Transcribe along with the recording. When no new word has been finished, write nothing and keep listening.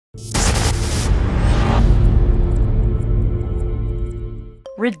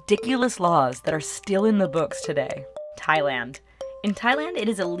Ridiculous laws that are still in the books today. Thailand. In Thailand, it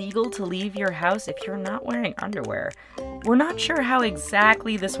is illegal to leave your house if you're not wearing underwear. We're not sure how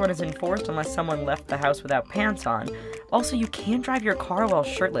exactly this one is enforced unless someone left the house without pants on. Also, you can't drive your car while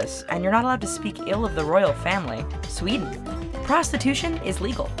shirtless, and you're not allowed to speak ill of the royal family. Sweden. Prostitution is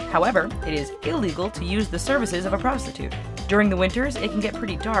legal. However, it is illegal to use the services of a prostitute. During the winters, it can get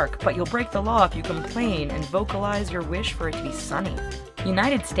pretty dark, but you'll break the law if you complain and vocalize your wish for it to be sunny.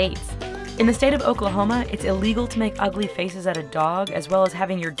 United States. In the state of Oklahoma, it's illegal to make ugly faces at a dog, as well as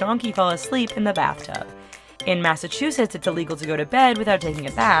having your donkey fall asleep in the bathtub. In Massachusetts, it's illegal to go to bed without taking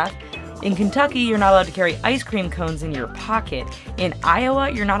a bath. In Kentucky, you're not allowed to carry ice cream cones in your pocket. In Iowa,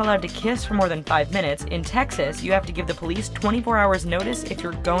 you're not allowed to kiss for more than 5 minutes. In Texas, you have to give the police 24 hours notice if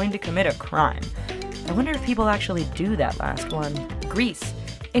you're going to commit a crime. I wonder if people actually do that last one. Greece.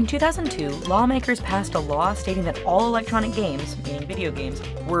 In 2002, lawmakers passed a law stating that all electronic games, meaning video games,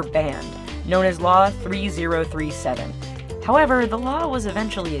 were banned, known as Law 3037. However, the law was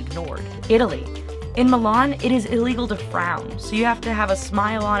eventually ignored. Italy. In Milan, it is illegal to frown, so you have to have a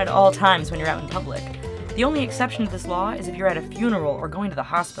smile on at all times when you're out in public. The only exception to this law is if you're at a funeral or going to the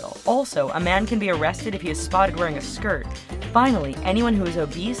hospital. Also, a man can be arrested if he is spotted wearing a skirt. Finally, anyone who is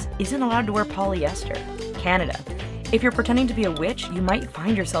obese isn't allowed to wear polyester. Canada. If you're pretending to be a witch, you might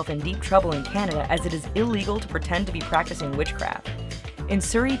find yourself in deep trouble in Canada, as it is illegal to pretend to be practicing witchcraft. In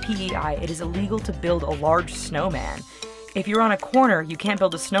Surrey, PEI, it is illegal to build a large snowman. If you're on a corner, you can't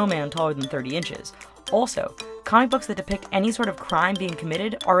build a snowman taller than 30 inches. Also, comic books that depict any sort of crime being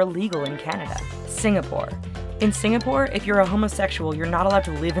committed are illegal in Canada. Singapore. In Singapore, if you're a homosexual, you're not allowed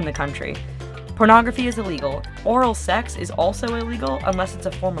to live in the country. Pornography is illegal. Oral sex is also illegal unless it's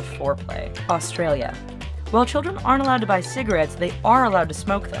a form of foreplay. Australia. While children aren't allowed to buy cigarettes, they are allowed to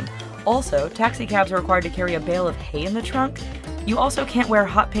smoke them. Also, taxi cabs are required to carry a bale of hay in the trunk. You also can't wear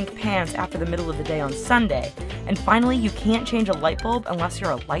hot pink pants after the middle of the day on Sunday. And finally, you can't change a light bulb unless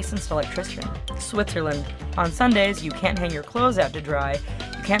you're a licensed electrician. Switzerland. On Sundays, you can't hang your clothes out to dry,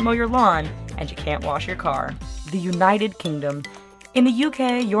 you can't mow your lawn, and you can't wash your car. The United Kingdom. In the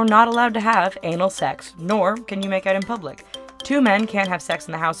UK, you're not allowed to have anal sex, nor can you make out in public. 2 men can't have sex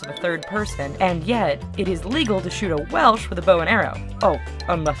in the house of a third person, and yet, it is legal to shoot a Welsh with a bow and arrow. Oh,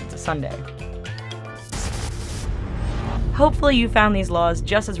 unless it's a Sunday. Hopefully you found these laws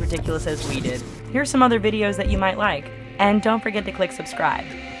just as ridiculous as we did. Here's some other videos that you might like, and don't forget to click subscribe.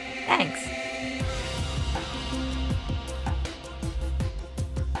 Thanks!